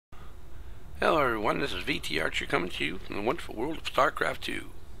Hello everyone, this is MrVtArcher coming to you from the wonderful world of Starcraft 2.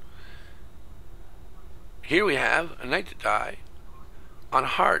 Here we have A Night to Die on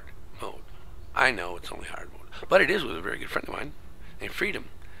hard mode. I know it's only hard mode, but it is with a very good friend of mine named Freedom.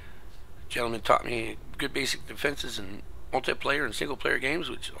 The gentleman taught me good basic defenses in multiplayer and single player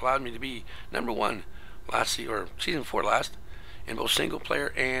games, which allowed me to be #1 season 4 last in both single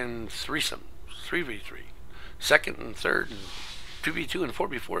player and threesome, 3v3, second and third, and 2v2 and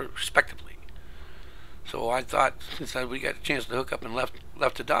 4v4 respectively. So I thought, since we got a chance to hook up and left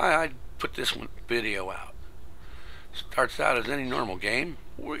to die, I'd put this video out. Starts out as any normal game.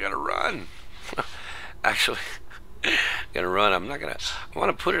 We gotta run. Actually, gotta run. I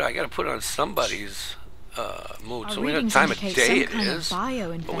gotta put it on somebody's mode, so we know what time of day it is.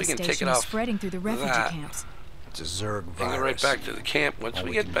 But we can take it off spreading through the refugee camps. It's a Zerg virus. And go right back to the camp. Once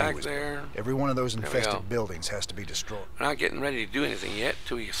we get back there, every one of those infested buildings has to be destroyed. We're not getting ready to do anything yet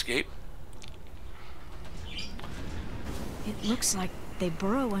till we escape. It looks like they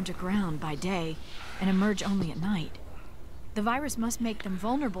burrow underground by day and emerge only at night. The virus must make them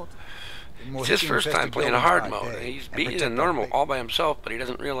vulnerable. It's his first time playing a hard mode. He's beating it in normal all by himself, but he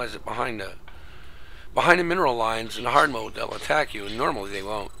doesn't realize that behind the mineral lines in the hard mode they'll attack you, and normally they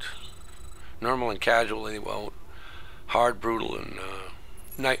won't. Normal and casual they won't. Hard, brutal, and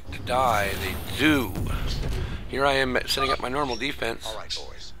Night to Die they do. Here I am setting up my normal defense. All right,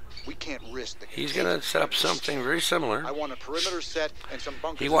 boys. We can't risk the He's gonna set up something very similar. I want a perimeter set and some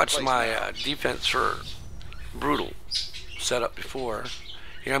bunkers. He watched my defense for brutal set up before.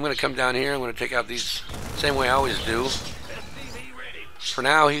 Here I'm gonna come down here. I'm gonna take out these same way I always do. For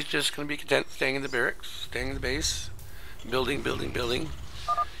now, he's just gonna be content staying in the barracks, staying in the base, building.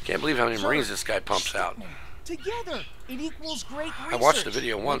 Can't believe how many Marines this guy pumps out. Together, it equals great research. I watched the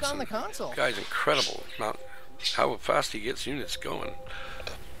video once. On the console. The guy's incredible. Not how fast he gets units going.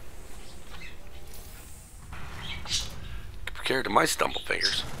 Compared to my stumble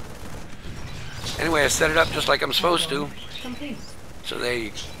fingers. Anyway, I set it up just like I'm supposed to. So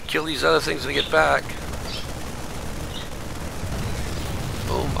they kill these other things and they get back.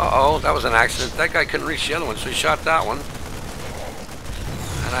 Boom. Uh-oh, that was an accident. That guy couldn't reach the other one, so he shot that one.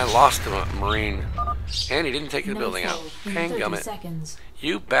 And I lost a Marine. And he didn't take the building out. Hanggummit.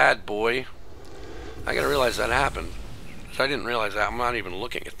 You bad boy. I gotta realize that happened. So I didn't realize that. I'm not even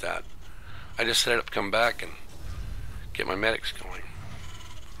looking at that. I just set it up to come back and get my medics going.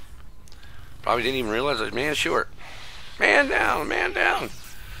 Probably didn't even realize I was man short. Man down, man down.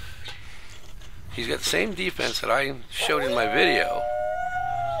 He's got the same defense that I showed in my video.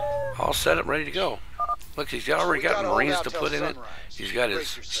 All set up, ready to go. Look, he's already got Marines to put in it. He's got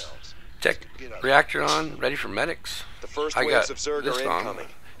his tech reactor on, ready for medics. I got this on.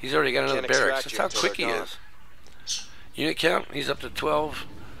 He's already got another barracks. That's how quick he is. Unit count, he's up to 12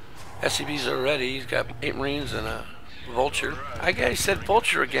 SCVs already. He's got 8 Marines and a Vulture. I said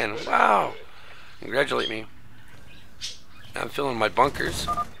Vulture again. Wow. Congratulate me. I'm filling my bunkers.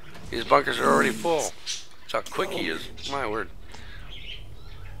 These bunkers are already full. That's how quick he is. My word.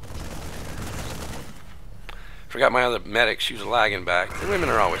 Forgot my other medic. She was lagging back. The women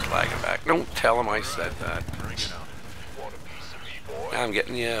are always lagging back. Don't tell them I said that. Now I'm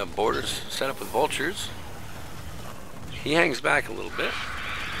getting the borders set up with Vultures. He hangs back a little bit.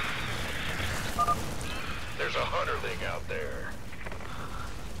 There's a hunterling out there.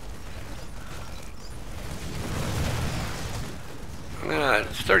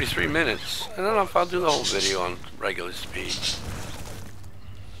 It's 33 minutes. I don't know if I'll do the whole video on regular speed.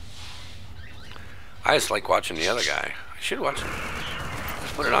 I just like watching the other guy. I should watch it.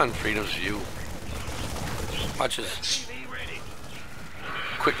 Let's put it on Freedom's View. Watch his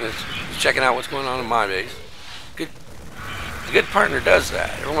quickness. He's checking out what's going on in my base. A good partner does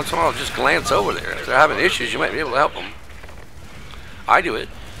that. Every once in a while, just glance over there. If they're having issues, you might be able to help them. I do it.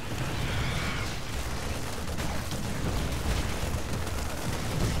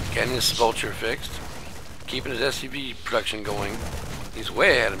 Getting his Vulture fixed. Keeping his SCV production going. He's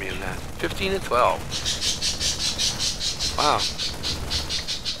way ahead of me in that. 15 and 12. Wow.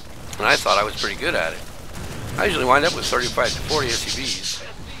 And I thought I was pretty good at it. I usually wind up with 35 to 40 SCVs.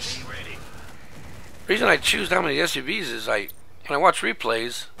 The reason I choose how many SCVs is when I watch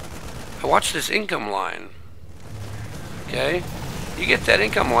replays, I watch this income line. Okay? You get that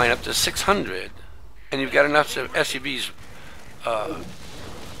income line up to 600, and you've got enough SUVs.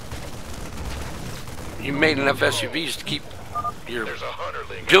 You made enough SUVs to keep your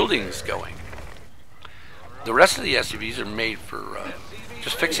buildings going. The rest of the SUVs are made for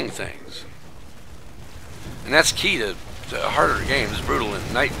just fixing things. And that's key to harder games, brutal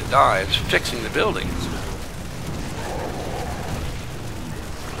and Night to Die, is fixing the buildings.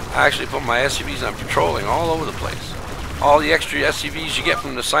 I actually put my SUVs on patrolling all over the place. All the extra SUVs you get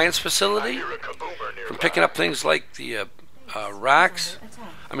from the science facility, from picking up things like the racks,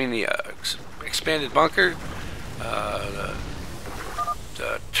 I mean the expanded bunker, the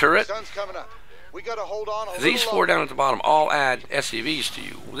turret. Sun's coming up. We gotta hold on a These little 4 down at the bottom all add SUVs to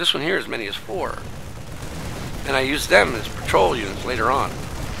you. This one here is as many as 4. And I use them as patrol units later on.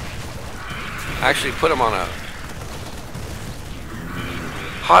 I actually put them on a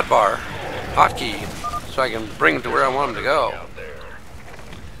hotkey, so I can bring them to where I want them to go.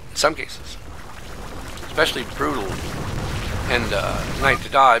 In some cases. Especially brutal and Night to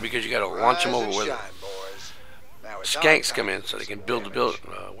Die, because you gotta launch them over with it. Skanks come in so they can build the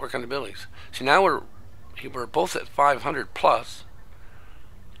work on the buildings. See, now we're both at 500 plus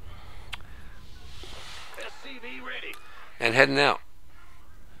and heading out.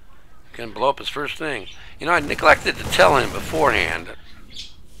 Gonna blow up his first thing. You know, I neglected to tell him beforehand,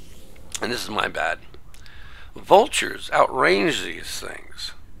 and this is my bad. Vultures outrange these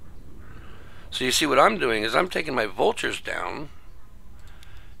things. So you see, what I'm doing is I'm taking my vultures down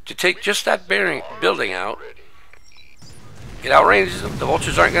to take just that building out. It outranges them. The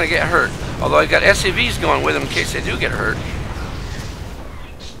vultures aren't going to get hurt. Although I've got SUVs going with them in case they do get hurt.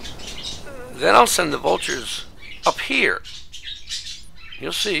 Then I'll send the vultures up here.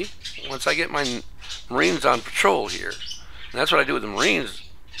 You'll see once I get my Marines on patrol here. And that's what I do with the Marines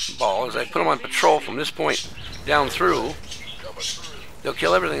ball, is I put them on patrol from this point down through. They'll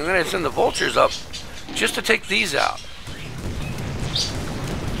kill everything. And then I send the vultures up just to take these out.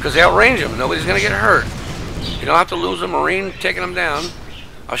 Because they outrange them. Nobody's going to get hurt. You don't have to lose a Marine taking them down.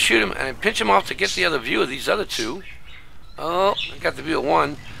 I'll shoot him and I pinch him off to get the other view of these other 2. Oh, I got the view of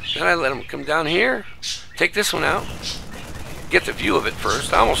 1. Then I let him come down here, take this one out, get the view of it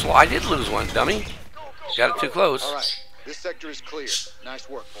first. I did lose 1, dummy. Got it too close. All right, this sector is clear. Nice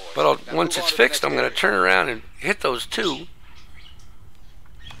work, boys. But once it's fixed, I'm going to turn around and hit those 2.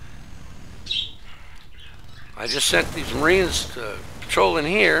 I just sent these Marines to patrol in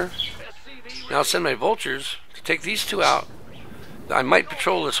here. Now I'll send my vultures to take these 2 out. I might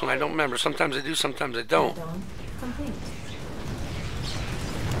patrol this one, I don't remember. Sometimes I do, sometimes I don't.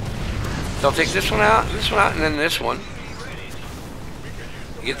 They'll take this one out, and then this one.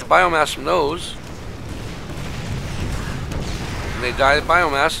 You get the biomass from those. And they die of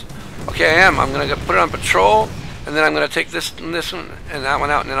biomass. Okay, I'm going to put it on patrol, and then I'm going to take this and this one and that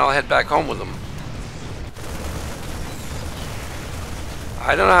one out, and then I'll head back home with them.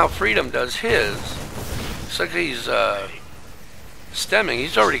 I don't know how Freedom does his. Looks like he's stemming.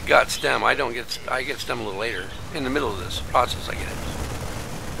 He's already got stem. I get stem a little later. In the middle of this process, I get it.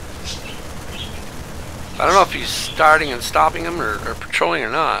 I don't know if he's starting and stopping them or patrolling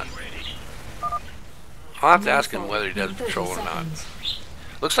or not. I'll have to ask him whether he does patrol or not.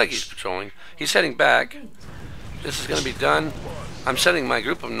 Looks like he's patrolling. He's heading back. This is going to be done. I'm sending my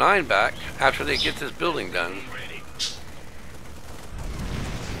group of 9 back after they get this building done.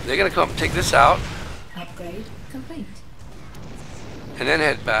 They're going to come take this out. Upgrade complete. And then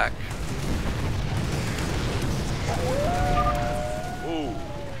head back. Ooh,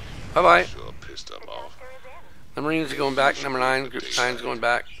 Bye-bye. sure pissed them off. The Marines are going back. Number 9, Group 9's going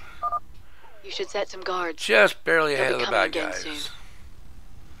back. You should set some guards. Just barely ahead They'll of be the bad coming again guys. soon.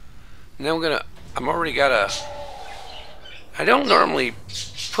 And then I'm already got a... I don't normally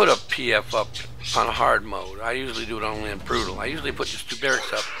put a PF up on hard mode. I usually do it only in brutal. I usually put just 2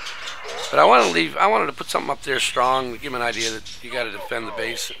 barracks up. But I wanted to put something up there strong to give him an idea that you got to defend the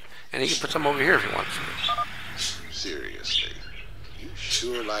base. And he can put something over here if he wants to. Seriously, you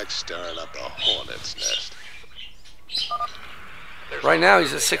sure like stirring up the hornet's nest. Right now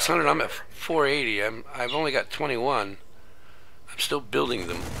he's at 600. I'm at 480. I've only got 21. I'm still building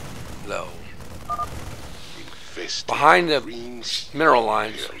them, though. Behind the mineral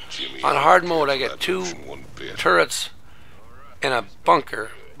lines. On hard mode, I get 2 turrets and a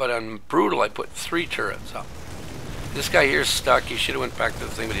bunker. But on brutal, I put 3 turrets up. This guy here's stuck. He should have went back to the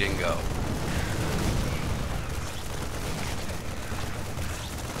thing, but he didn't go.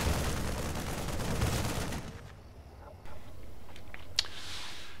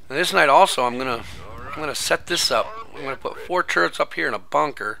 And this night also, I'm gonna set this up. I'm gonna put 4 turrets up here in a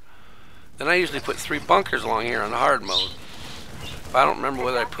bunker. Then I usually put 3 bunkers along here on the hard mode. But I don't remember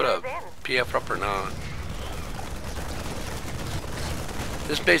whether I put a PF up or not.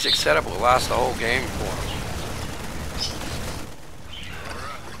 This basic setup will last the whole game for him.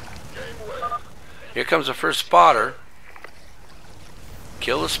 Here comes the first spotter.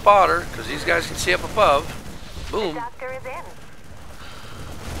 Kill the spotter, because these guys can see up above. Boom. Doctor is in.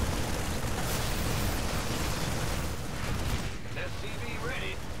 SCV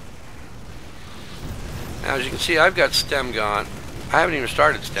ready. Now, as you can see, I've got stem gone. I haven't even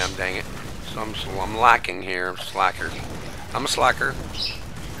started stem, dang it. So I'm lacking here. I'm slacker. I'm a slacker.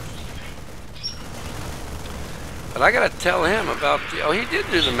 But I gotta tell him about the... Oh, he did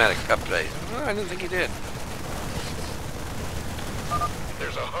do the medic update. Oh, I didn't think he did.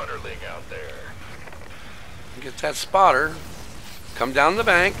 There's a hunterling out there. Get that spotter. Come down the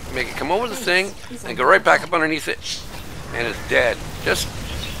bank. Make it come over the thing. And go right back up underneath it. And it's dead. Just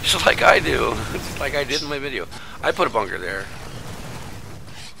like I do. Just like I did in my video. I put a bunker there.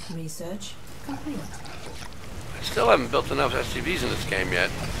 Research complete. I still haven't built enough SCVs in this game yet.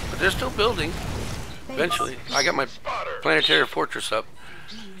 But they're still building. Eventually. I got my planetary fortress up.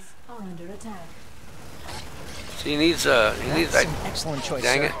 Are under attack. See, he needs that. An excellent choice,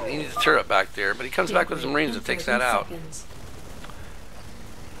 Dang sir. it! He needs a turret back there, but he comes back with some marines that takes that out.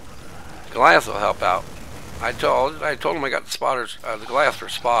 Goliath will help out. I told him I got the spotters, the Goliath for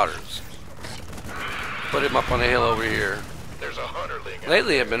spotters. Put him up on a hill over here. There's a hunterling.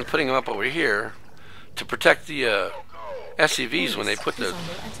 Lately, I've been putting him up over here to protect the SCVs when they put the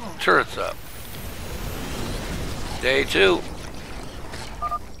turrets up. Day 2.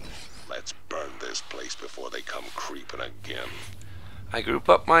 Let's burn this place before they come creeping again. I group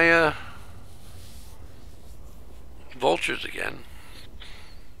up my vultures again.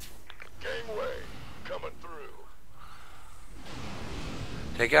 Gangway coming through.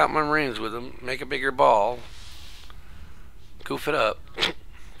 Take out my marines with them. Make a bigger ball. Goof it up.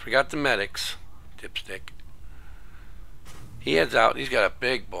 Forgot the medics. Dipstick. He heads out. He's got a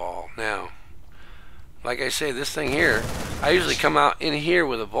big ball now. Like I say, this thing here, I usually come out in here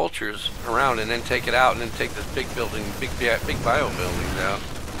with the vultures around and then take it out and then take this big building, big bio buildings out.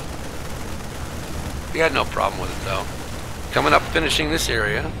 We had no problem with it though. Coming up, finishing this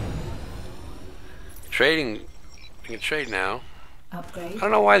area. Trading, we can trade now. Upgrade. I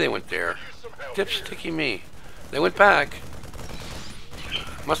don't know why they went there. Dipsticky me. They went back.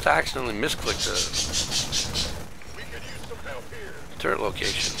 Must have accidentally misclicked the turret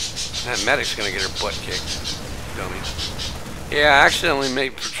location. That medic's gonna get her butt kicked. Dummy. Yeah, I accidentally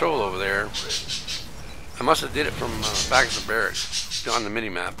made patrol over there. I must have did it from back at the barracks on the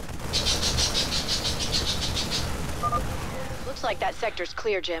mini-map. Looks like that sector's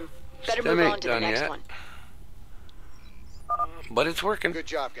clear, Jim. Better Stem move ain't on to the done next yet. one. But it's working. Good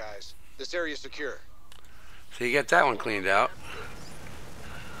job, guys. This area's secure. So you get that one cleaned out.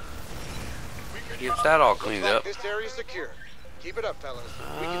 Gets that all cleaned Looks like up. this area's secure. Keep it up, fellas.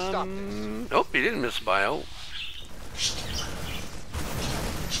 We can stop this. Nope, he didn't miss bio.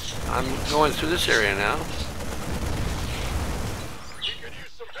 I'm going through this area now.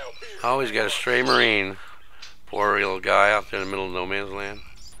 Always got a stray marine. Poor little guy out there in the middle of no man's land.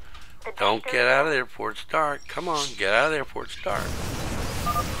 Don't get out of there before it's dark. Come on, get out of there before it's dark.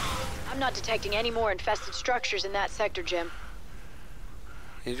 I'm not detecting any more infested structures in that sector, Jim.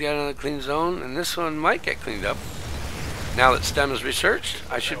 He's got another clean zone, and this one might get cleaned up. Now that STEM is researched,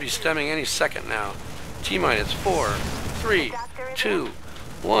 I should be stemming any second now. T-minus 4, 3, 2,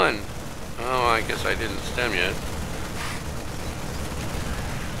 1. Oh, I guess I didn't stem yet.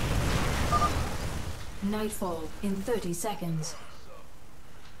 Nightfall in 30 seconds.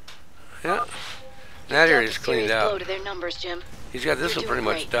 Yeah, that area's cleaned Serious blow out. to their numbers, Jim. He's got this You're one pretty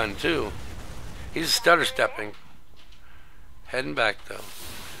doing much great. done too. He's stutter stepping. Heading back though.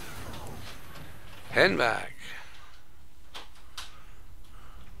 Heading back.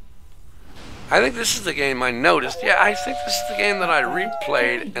 I think this is the game I noticed. Yeah, I think this is the game that I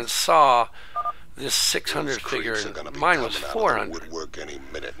replayed and saw this 600 figure, and mine was 400.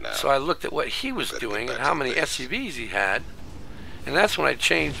 So I looked at what he was doing and how many SCVs he had, and that's when I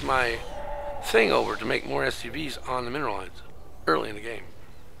changed my thing over to make more SCVs on the mineral lines early in the game.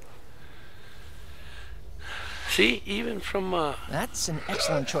 See, even from That's an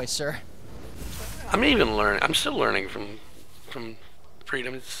excellent choice, sir. I'm even learning. I'm still learning from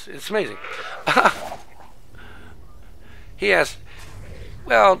Freedom. It's amazing. He asked,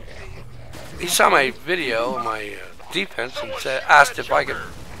 well, he saw my video, my defense, and asked if I could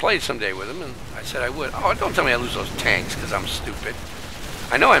play someday with him, and I said I would. Oh, don't tell me I lose those tanks because I'm stupid.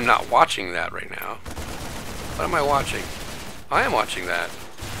 I know I'm not watching that right now. What am I watching? I am watching that.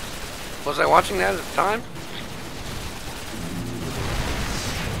 Was I watching that at the time?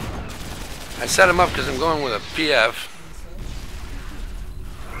 I set him up because I'm going with a PF.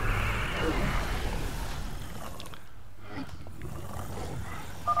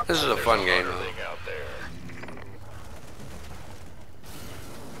 This is a fun game.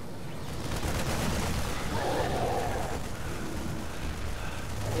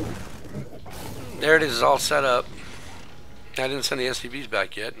 There it is, all set up. I didn't send the SCVs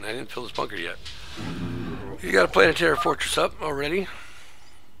back yet, and I didn't fill this bunker yet. You got a planetary fortress up already.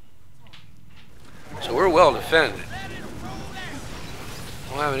 So we're well defended.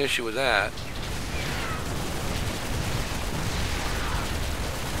 We'll have an issue with that.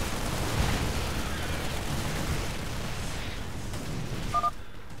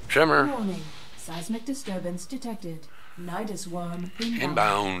 Tremor. Warning. Seismic disturbance detected. Nidus worm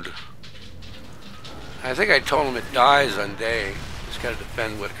Inbound. I think I told him it dies on day. Just gotta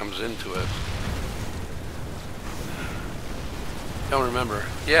defend what comes into it. Don't remember.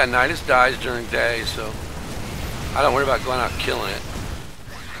 Yeah, Nidus dies during day, so I don't worry about going out killing it.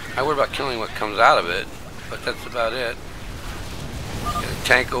 I worry about killing what comes out of it, but that's about it. Got a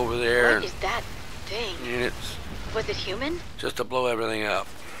tank over there. What is that thing? Units. Was it human? Just to blow everything up.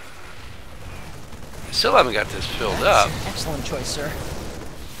 I still haven't got this filled up. That's an excellent choice, sir.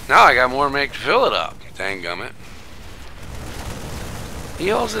 Now I got more to make to fill it up. Danggummit. He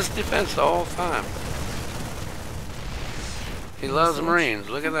holds this defense the whole time. He loves the Marines.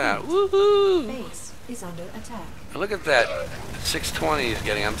 Look at that. Woohoo! Base is under attack. And look at that. 620 he's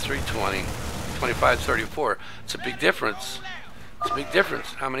getting. I'm 320. 2534. It's a big difference. It's a big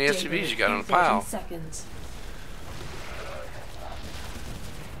difference. How many SCVs you got on the pile? Seconds.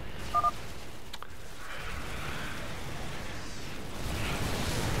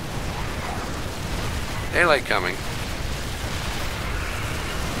 Daylight coming.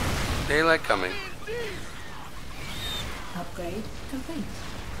 Daylight coming. Upgrade complete.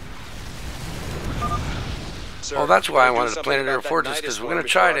 Sir, Oh, that's why I do wanted to something Planetary about that Fortress, Nidus because we're worm going to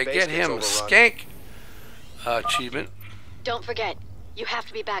try to before our get base him a gets overrun. skank achievement. Don't forget, you have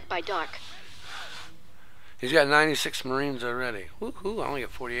to be back by dark. He's got 96 Marines already. Woohoo, I only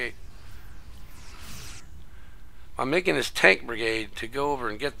got 48. I'm making this tank brigade to go over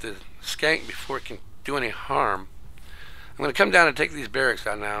and get the skank before it can do any harm. I'm going to come down and take these barracks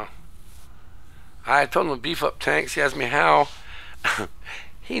out now. I told him to beef up tanks. He asked me how.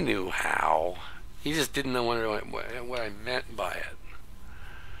 He knew how. He just didn't know what I meant by it.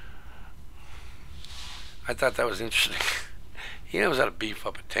 I thought that was interesting. He knows how to beef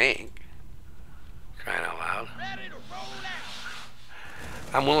up a tank. Crying out loud.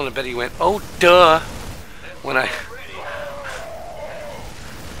 I'm willing to bet he went, oh duh, when I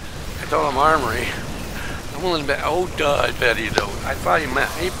told him armory. I'm willing to bet, oh duh, I bet he don't. I thought he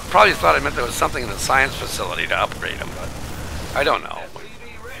probably thought I meant there was something in the science facility to upgrade him, but I don't know.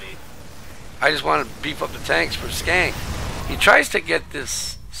 I just want to beef up the tanks for skank. He tries to get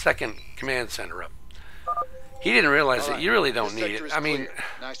this second command center up. He didn't realize that you really don't need it. I mean,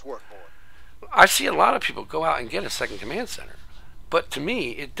 Nice work, boy. I see a lot of people go out and get a second command center, but to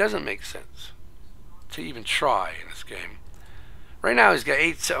me, it doesn't make sense to even try in this game. Right now, he's got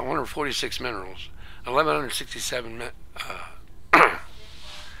 846 minerals, 1,167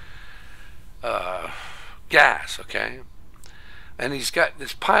 gas. Okay, and he's got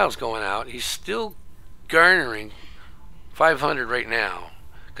this piles going out. He's still garnering 500 right now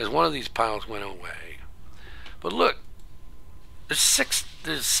because one of these piles went away. But look, there's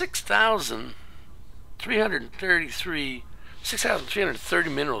 6,330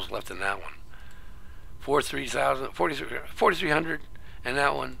 minerals left in that one. 4,300 in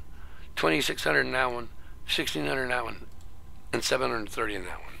that one, 2,600 in that one, 1,600 in that one, and 730 in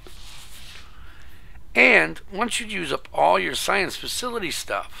that one. And once you use up all your science facility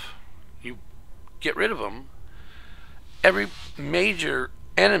stuff, you get rid of them, every major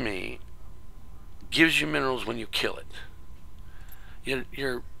enemy gives you minerals when you kill it.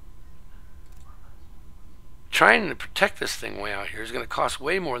 You're trying to protect this thing way out here is going to cost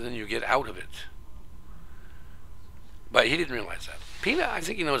way more than you get out of it. But he didn't realize that. Peanut, I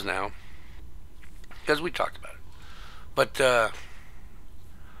think he knows now, because we talked about it. But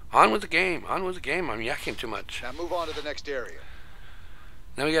on with the game. On with the game. I'm yakking too much. Now move on to the next area.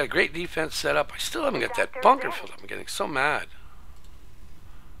 Now we got a great defense set up. I still haven't got that bunker filled up. I'm getting so mad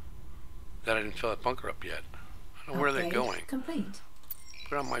that I didn't fill that bunker up yet. I don't know where they're Upgrade going. complete.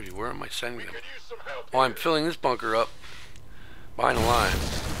 Put on my view. Where am I sending them? Oh, I'm filling this bunker up behind the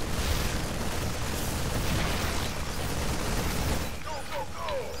lines.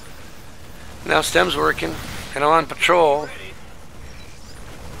 Now STEM's working, and I'm on patrol.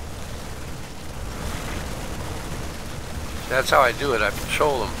 That's how I do it. I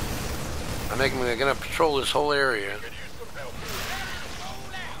patrol them. I'm gonna patrol this whole area.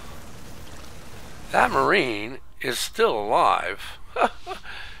 That Marine is still alive.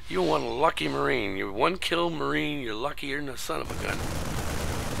 You're one lucky Marine. You're one kill Marine. You're luckier than the son of a gun.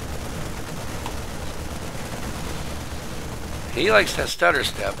 He likes that stutter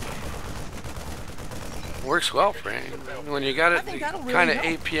step. Works well for him. When you got it, the kind of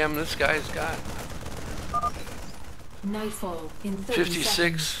APM this guy's got. Nightfall in 30 56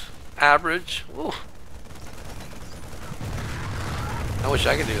 seconds. average. Ooh. I wish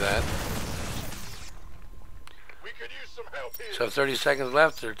I could do that. We could use some help here. So 30 seconds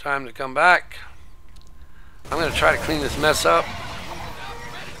left. There's time to come back. I'm going to try to clean this mess up.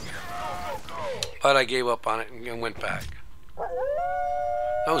 But I gave up on it and went back.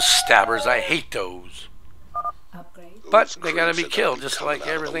 Those stabbers, I hate those. Upgrade. But they gotta be killed, just like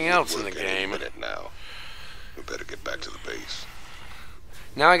everything else in the game. Now. We better get back to the base.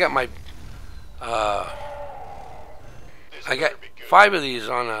 Now I got my, I got 5 of these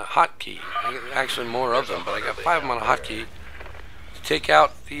on a hotkey. Actually more of them, but I got 5 of them on a hotkey to take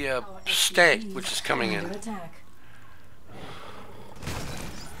out the stank, which is coming in. Under attack.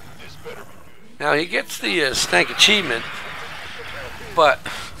 Now he gets the stank achievement, but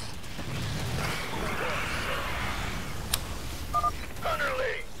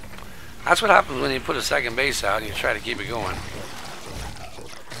that's what happens when you put a second base out and you try to keep it going.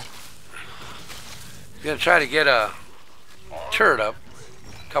 You're going to try to get a turret up,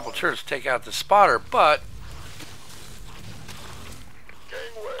 a couple turrets to take out the spotter, but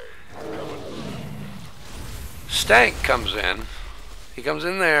stank comes in. He comes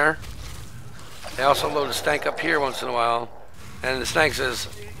in there. They also load a stank up here once in a while, and the stank says,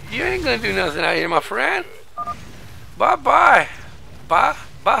 "You ain't going to do nothing out here, my friend. Bye-bye. Bye.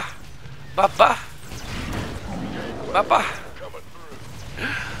 Bye. Bye-bye. Bye-bye."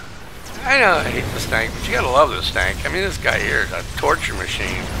 I know I hate the stank, but you gotta love the stank. I mean, this guy here is a torture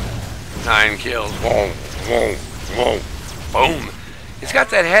machine. 9 kills. Whoa, whoa, whoa. Boom. He's got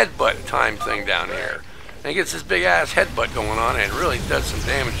that headbutt time thing down here. And he gets this big-ass headbutt going on, and it really does some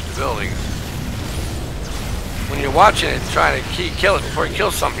damage to buildings. When you're watching it, trying to kill it before it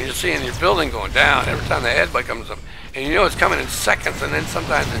kills something, you're seeing your building going down every time the headbutt comes up. And you know it's coming in seconds, and then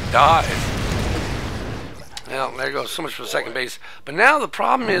sometimes it dies. Well, there goes so much for second base. But now the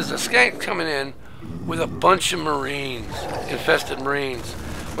problem is the skank's coming in with a bunch of Marines, infested Marines.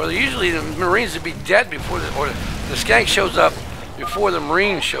 Well, usually the Marines would be dead before or the skank shows up before the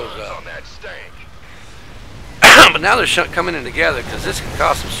Marine shows up. But now they're coming in together because this can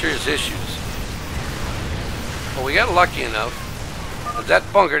cause some serious issues. Well, we got lucky enough that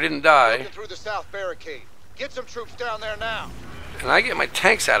that bunker didn't die. Through the south barricade. Get some troops down there now. And I get my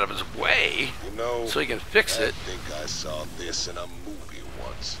tanks out of his way You know, so he can fix it. I think I saw this in a movie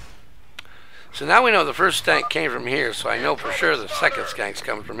once. So now we know the first stank came from here, so I know for sure the second skank's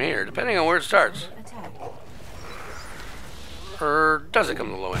coming from here, depending on where it starts. Attack. Or does it come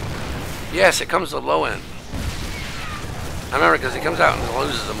to the low end? Yes, it comes to the low end. I remember because he comes out and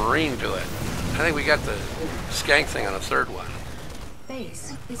loses a Marine to it. I think we got the skank thing on the third one.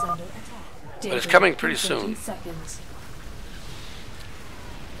 Base is under attack. But it's coming pretty soon.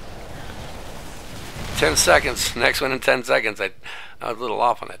 10 seconds. Next one in 10 seconds. I was a little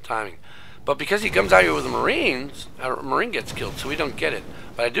off on that timing. But because he comes out here with the Marines, a Marine gets killed, so we don't get it.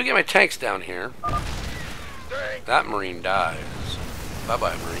 But I do get my tanks down here. That Marine dies.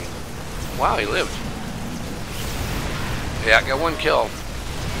 Bye-bye, Marine. Wow, he lived. Yeah, I got 1 kill.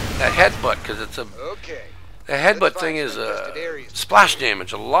 That headbutt, because it's a... Okay. The headbutt thing is splash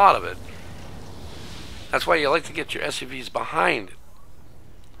damage, a lot of it. That's why you like to get your SUVs behind it.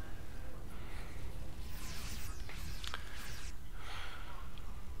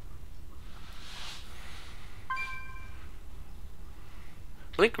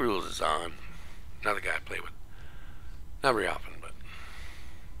 Blink Rules is on. Another guy I play with. Not very often, but...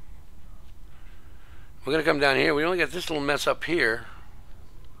 We're going to come down here. We only got this little mess up here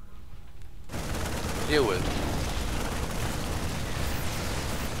to deal with.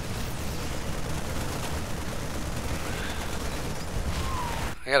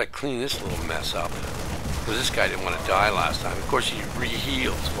 I got to clean this little mess up. Because this guy didn't want to die last time. Of course, he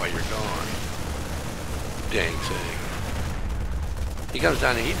re-heals while you're gone. Dang thing. He comes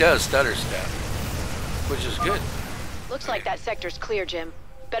down and he does stutter step, which is good. Looks like that sector's clear, Jim.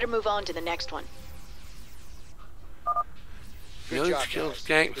 Better move on to the next one. You know, kills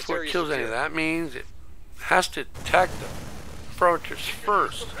gank before it kills any of that means it has to attack the approachers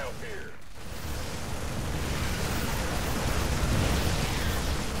first.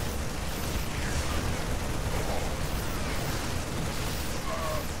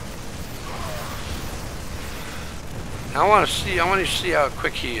 I want to see how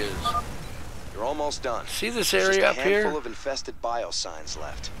quick he is. You're almost done. See this There's area just up a handful here? of infested biosigns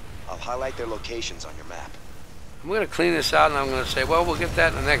left. I'll highlight their locations on your map. I'm going to clean this out and I'm going to say, well, we'll get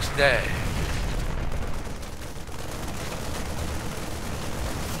that the next day.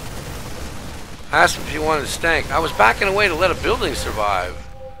 I asked him if he wanted a stank. I was backing away to let a building survive.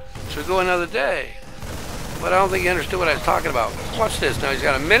 So we go another day. but I don't think he understood what I was talking about. Watch this. Now he's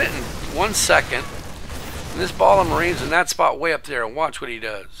got a minute and 1 second. And this ball of Marines in that spot way up there, and watch what he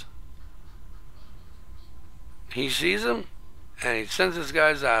does. He sees him, and he sends his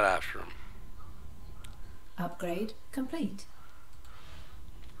guys out after him. Upgrade complete.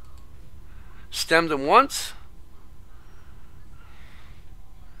 Stemmed him once.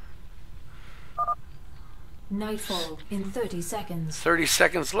 Nightfall in 30 seconds. 30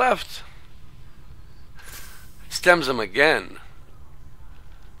 seconds left. Stems him again.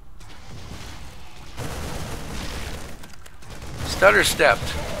 Stutter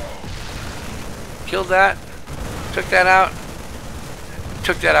stepped. Killed that. Took that out.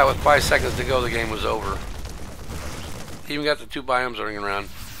 Took that out with 5 seconds to go. The game was over. Even got the 2 biomes running around.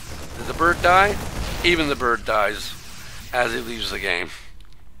 Did the bird die? Even the bird dies as he leaves the game.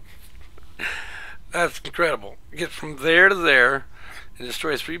 That's incredible. Get from there to there and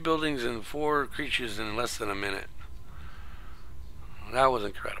destroys 3 buildings and 4 creatures in less than a minute. That was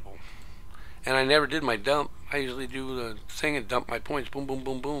incredible. And I never did my dump. I usually do the thing and dump my points. Boom, boom,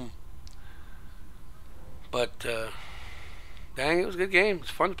 boom, boom. But, dang, it was a good game. It's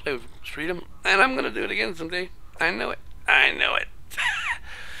fun to play with Freedom. And I'm going to do it again someday. I know it. I know it.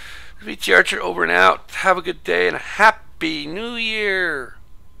 MrVtArcher over and out. Have a good day and a happy New Year.